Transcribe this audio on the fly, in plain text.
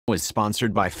was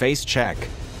sponsored by FaceCheck.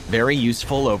 Very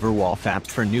useful overwolf app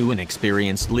for new and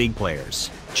experienced League players.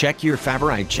 Check your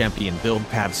favorite champion build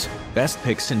paths, best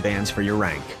picks and bans for your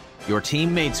rank. Your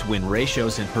teammates win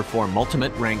ratios and perform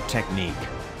ultimate rank technique.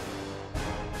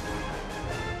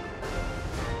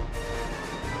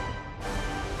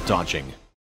 Dodging.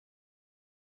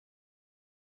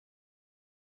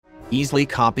 Easily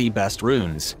copy best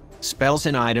runes, spells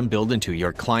and item build into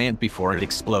your client before it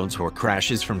explodes or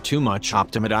crashes from too much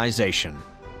optimization.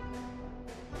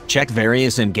 Check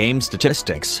various in-game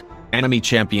statistics, enemy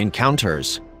champion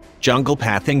counters, jungle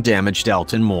pathing damage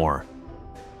dealt and more.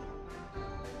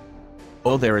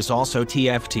 Oh, there is also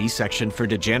TFT section for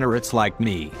degenerates like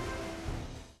me.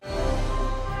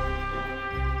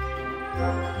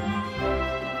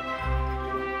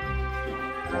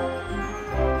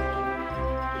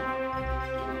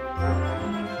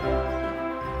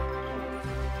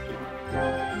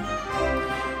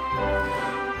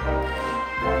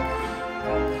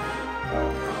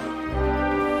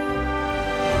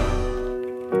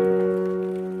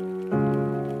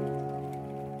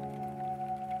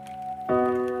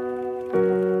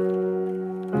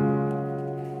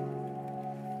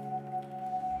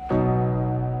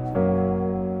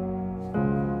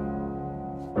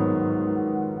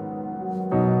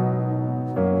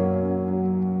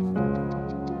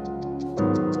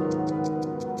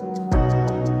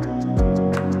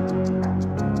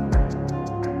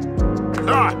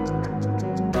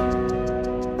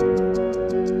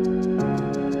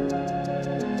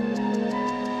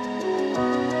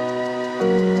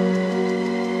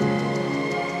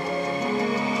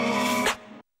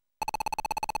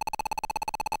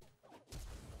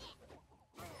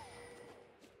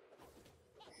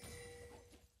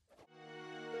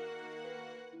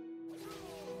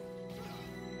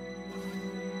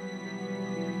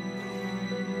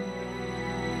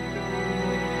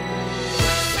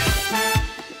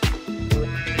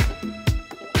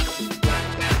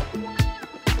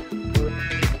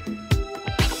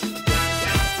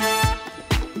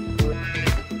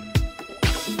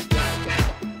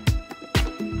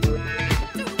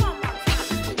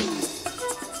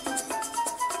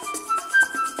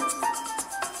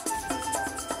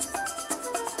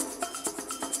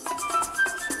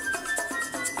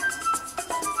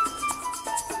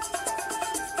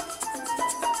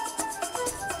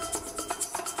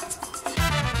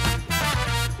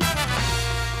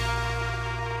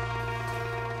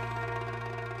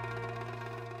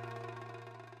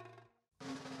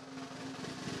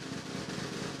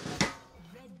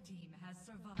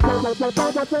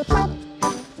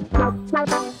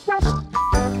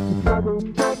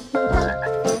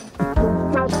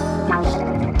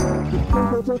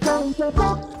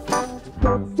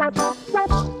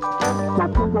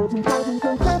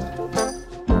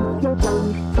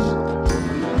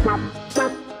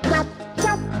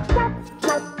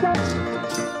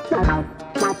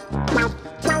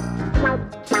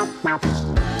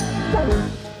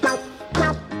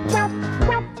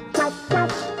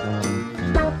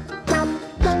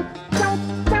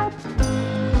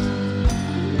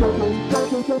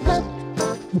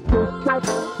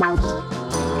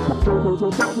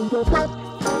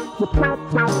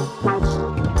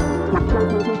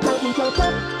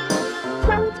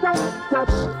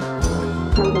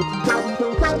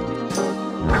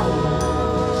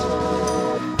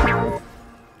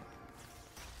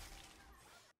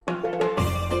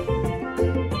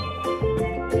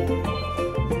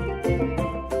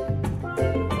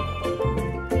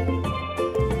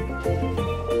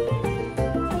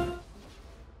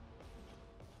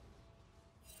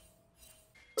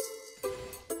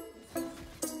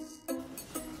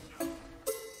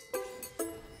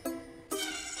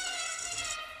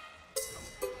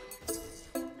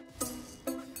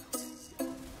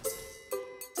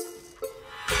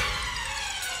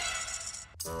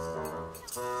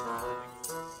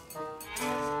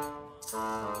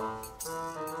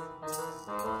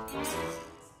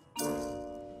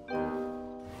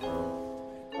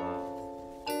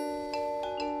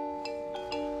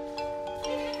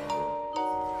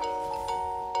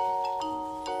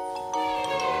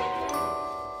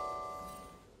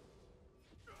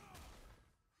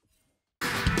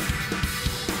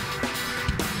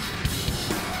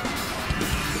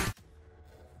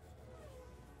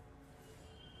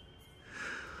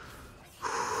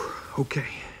 Okay,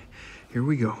 here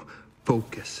we go.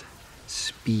 Focus.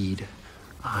 Speed.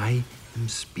 I am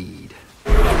speed.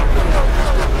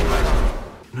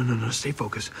 No, stay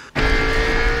focused.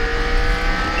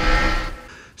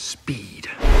 Speed.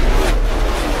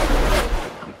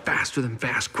 I'm faster than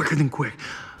fast, quicker than quick.